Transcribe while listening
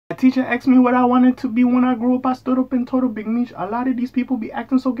A teacher asked me what I wanted to be when I grew up. I stood up and told a big meech. A lot of these people be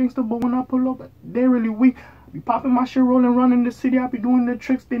acting so gangster, but when I pull up, they really weak. Be popping my shit, rolling, running the city. I be doing the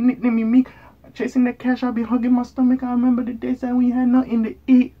tricks, they nickname me Meek. Chasing the cash, I be hugging my stomach. I remember the days that we had nothing to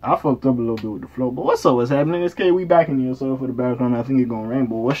eat. I fucked up a little bit with the flow, but what's up? What's happening? It's K. We back in here. Sorry for the background. I think it's gonna rain,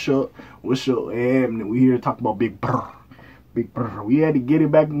 but what's up? What's up? We here to talk about Big Burr. Big Burr. We had to get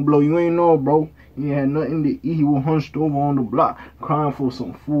it back and blow. You ain't know, bro. He had nothing to eat. He was hunched over on the block, crying for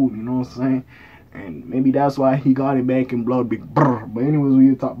some food. You know what I'm saying? And maybe that's why he got it back and blood. Big Burr. But anyways, we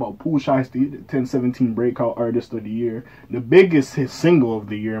here to talk about Pooh Shiesty, the 1017 breakout artist of the year, the biggest hit single of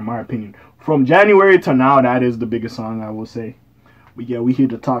the year, in my opinion. From January to now, that is the biggest song, I will say. But yeah, we here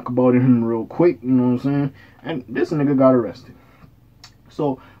to talk about him real quick. You know what I'm saying? And this nigga got arrested.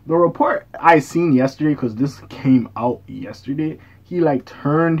 So the report I seen yesterday, because this came out yesterday, he like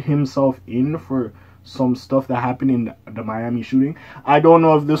turned himself in for some stuff that happened in the Miami shooting. I don't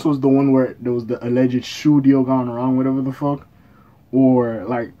know if this was the one where there was the alleged shoe deal gone wrong, whatever the fuck. Or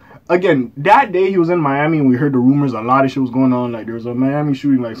like, again, that day he was in Miami and we heard the rumors, a lot of shit was going on. Like there was a Miami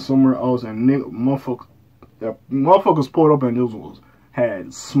shooting like somewhere else, and motherfuckers pulled up and this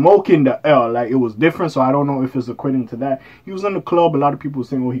had smoke in the air. Like it was different, so I don't know if it's equating to that. He was in the club, a lot of people were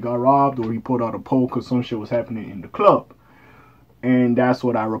saying, oh, he got robbed or he pulled out a pole because some shit was happening in the club. And that's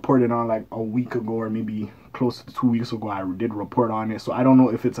what I reported on like a week ago, or maybe close to 2 weeks ago. I did report on it. So I don't know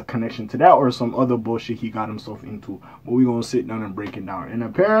if it's a connection to that or some other bullshit he got himself into. But we're going to sit down and break it down. And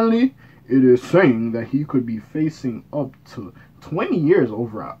apparently, it is saying that he could be facing up to 20 years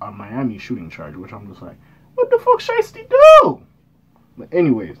over a Miami shooting charge. Which I'm just like, what the fuck Shiesty do? But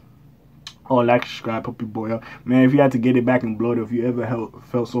anyways. Oh, like, subscribe, help your boy up. Man, if you had to get it back in blood, if you ever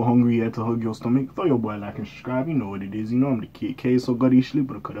felt so hungry you had to hug your stomach, throw your boy like and subscribe. You know what it is. You know I'm the kid. K so good he sleep,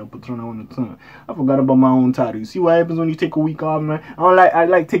 but I could have put on the tongue. I forgot about my own title. You see what happens when you take a week off, man? I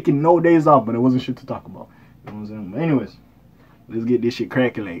like taking no days off, but it wasn't shit to talk about. You know what I'm saying? But anyways, let's get this shit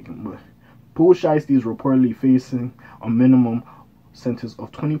cracking. But Pooh Shiesty is reportedly facing a minimum sentence of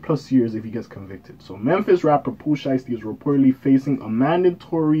 20 plus years if he gets convicted. So Memphis rapper Pooh Shiesty is reportedly facing a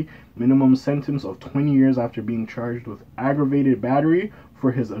mandatory minimum sentence of 20 years after being charged with aggravated battery for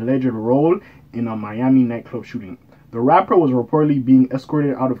his alleged role in a Miami nightclub shooting. The rapper was reportedly being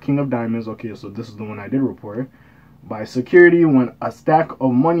escorted out of King of Diamonds, okay, so this is the one I did report, by security when a stack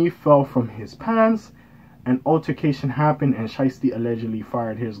of money fell from his pants. An altercation happened and Shiesty allegedly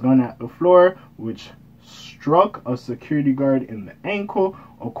fired his gun at the floor, which struck a security guard in the ankle,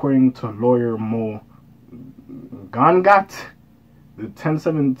 according to lawyer Mo Gangat. The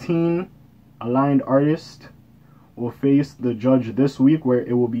 1017 aligned artist will face the judge this week, where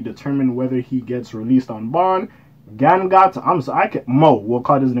it will be determined whether he gets released on bond. Gangat, Mo, we'll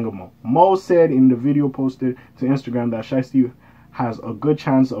call this nigga Mo. Mo said in the video posted to Instagram that Shiesty has a good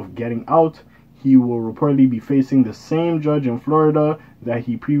chance of getting out. He will reportedly be facing the same judge in Florida that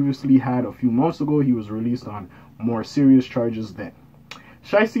he previously had a few months ago. He was released on more serious charges then.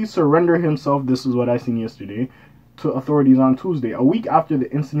 Shiesty surrendered himself, this is what I seen yesterday, to authorities on Tuesday, a week after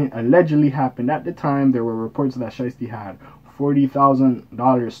the incident allegedly happened. At the time, there were reports that Shiesty had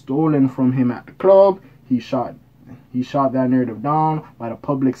 $40,000 stolen from him at the club. He shot that narrative down by the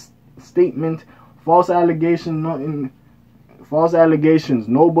public statement. False allegations,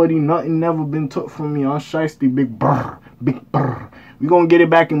 nobody, nothing never been took from me on Shiesty. Big Burr, Big Burr. We gonna get it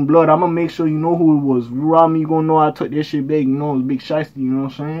back in blood. I'm gonna make sure you know who it was. If you rob me, you gonna know I took this shit big. You know it's Big Shiesty, you know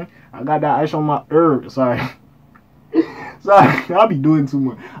what I'm saying? I got that ice on my herb. Sorry. Sorry, I'll be doing too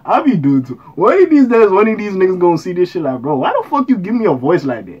much. One of these days, one of these niggas gonna see this shit like, bro, why the fuck you give me a voice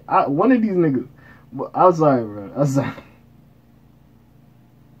like that? One of these niggas. But I'm sorry, bro. I'm sorry.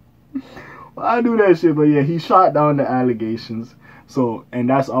 I do that shit, but yeah, he shot down the allegations. So, and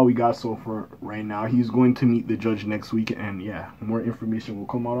that's all we got so far right now. He's going to meet the judge next week, and yeah, more information will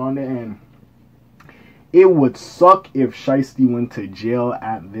come out on it. And it would suck if Shiesty went to jail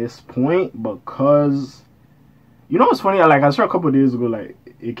at this point, because, you know what's funny? Like, I saw a couple of days ago, like,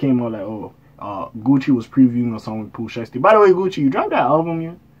 it came out like, oh, Gucci was previewing a song with Pooh Shiesty. By the way, Gucci, you dropped that album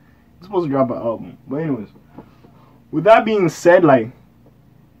yet? You're supposed to drop an album. But anyways, with that being said, like,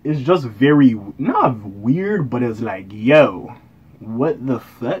 it's just very, not weird, but it's like, yo, what the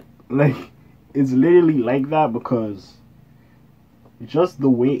fuck? Like, it's literally like that, because just the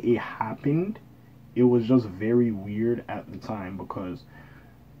way it happened, it was just very weird at the time, because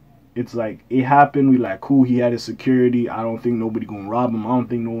it's like, it happened, we like, cool, he had his security, I don't think nobody gonna rob him, I don't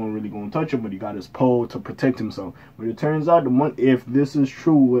think no one really gonna touch him, but he got his pole to protect himself. But it turns out, if this is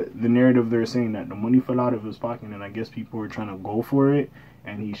true, the narrative they're saying, that the money fell out of his pocket, and I guess people were trying to go for it,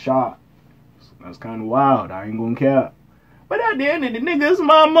 and he shot. So that's kind of wild, I ain't gonna care. But at the end of the nigga, it's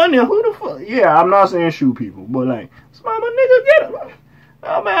my money. Who the fuck? Yeah, I'm not saying shoot people, but like, it's my money, nigga, get it.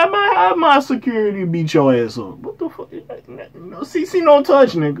 I might have my security beat your ass up. What the fuck? No CC, no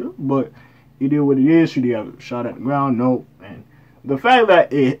touch, nigga. But it is what it is. Should he have shot at the ground? No. And the fact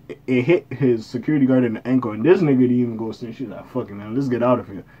that it hit his security guard in the ankle, and this nigga didn't even go since, she's like, fuck it, man, let's get out of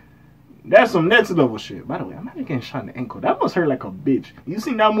here. That's some next level shit. By the way, I'm not getting shot in the ankle. That must hurt like a bitch. You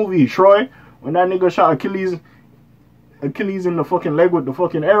seen that movie Troy? When that nigga shot Achilles in the fucking leg with the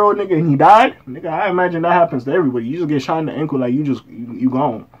fucking arrow, nigga, and he died? Nigga, I imagine that happens to everybody. You just get shot in the ankle like you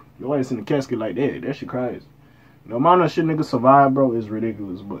gone. Your ass in the casket like that. That shit crazy. The amount of shit niggas survive, bro, is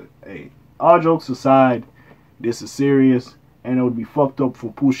ridiculous. But, hey, all jokes aside, this is serious. And it would be fucked up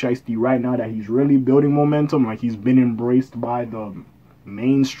for Pooh Shiesty right now that he's really building momentum. Like, he's been embraced by the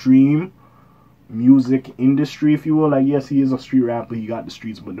mainstream music industry, if you will. Like, yes, he is a street rapper. He got the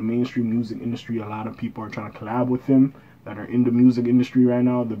streets. But the mainstream music industry, a lot of people are trying to collab with him that are in the music industry right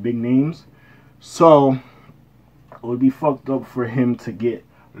now, the big names. So, it would be fucked up for him to get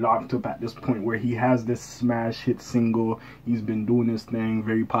locked up at this point where he has this smash hit single. He's been doing his thing,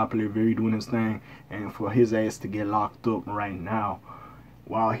 very popular, very doing his thing, and for his ass to get locked up right now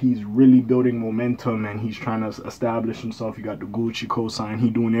while he's really building momentum and he's trying to establish himself. He got the Gucci cosign,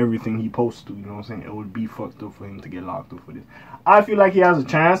 he doing everything he supposed to, you know what I'm saying? It would be fucked up for him to get locked up for this. I feel like he has a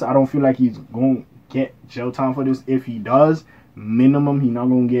chance. I don't feel like he's gonna get jail time for this. If he does, minimum he not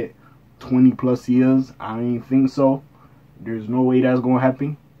gonna get 20 plus years. I don't think so. There's no way that's gonna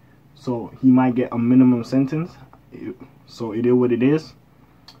happen. So he might get a minimum sentence. So it is what it is.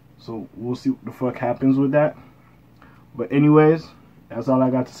 So we'll see what the fuck happens with that. But anyways, that's all I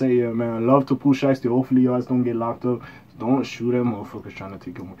got to say here, man. Love to Pooh Shiesty. Hopefully you guys don't get locked up. Don't shoot them motherfuckers trying to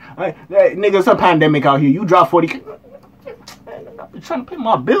take your money. Hey, nigga, it's a pandemic out here. You drop 40. I'm trying to pay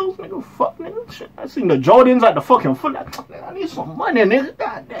my bills, nigga. Fuck, nigga. Shit. I seen the Jordans at the fucking foot. I need some money, nigga.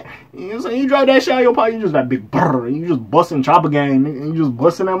 God damn. You know what I'm saying? You drive that shit out of your pocket, you just that big brrr. You just busting chopper gang, nigga. And you just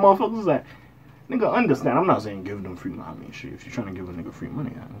busting that motherfuckers. Like, nigga, understand. I'm not saying give them free money. I mean, shit, if you're trying to give a nigga free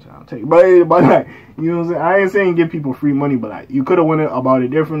money, I'll take it. But like, you know what I'm saying? I ain't saying give people free money, but like, you could have went about it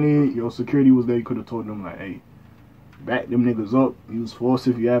differently. Your security was there. You could have told them, like, hey, back them niggas up. Use force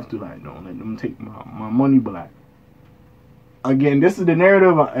if you have to. Like, don't let them take my money. But like, again, this is the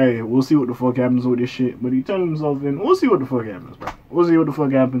narrative. Hey, we'll see what the fuck happens with this shit. But he turned himself in. We'll see what the fuck happens, bro. We'll see what the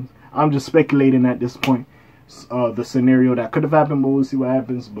fuck happens. I'm just speculating at this point. The scenario that could have happened, but we'll see what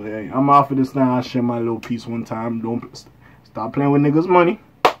happens. But hey, I'm off of this now. I'll share my little piece one time. Don't stop playing with niggas' money.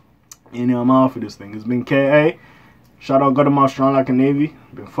 And I'm off of this thing. It's been K.A. Shout out, got him out strong like a Navy.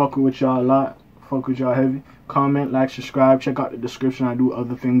 Been fucking with y'all a lot. Fuck with y'all heavy. Comment, like, subscribe. Check out the description. I do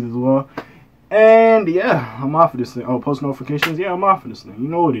other things as well. And yeah, I'm off of this thing. Oh, post notifications. Yeah, I'm off of this thing. You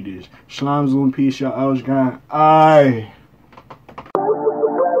know what it is. Slimes on peace. Y'all. I was gone. Aye.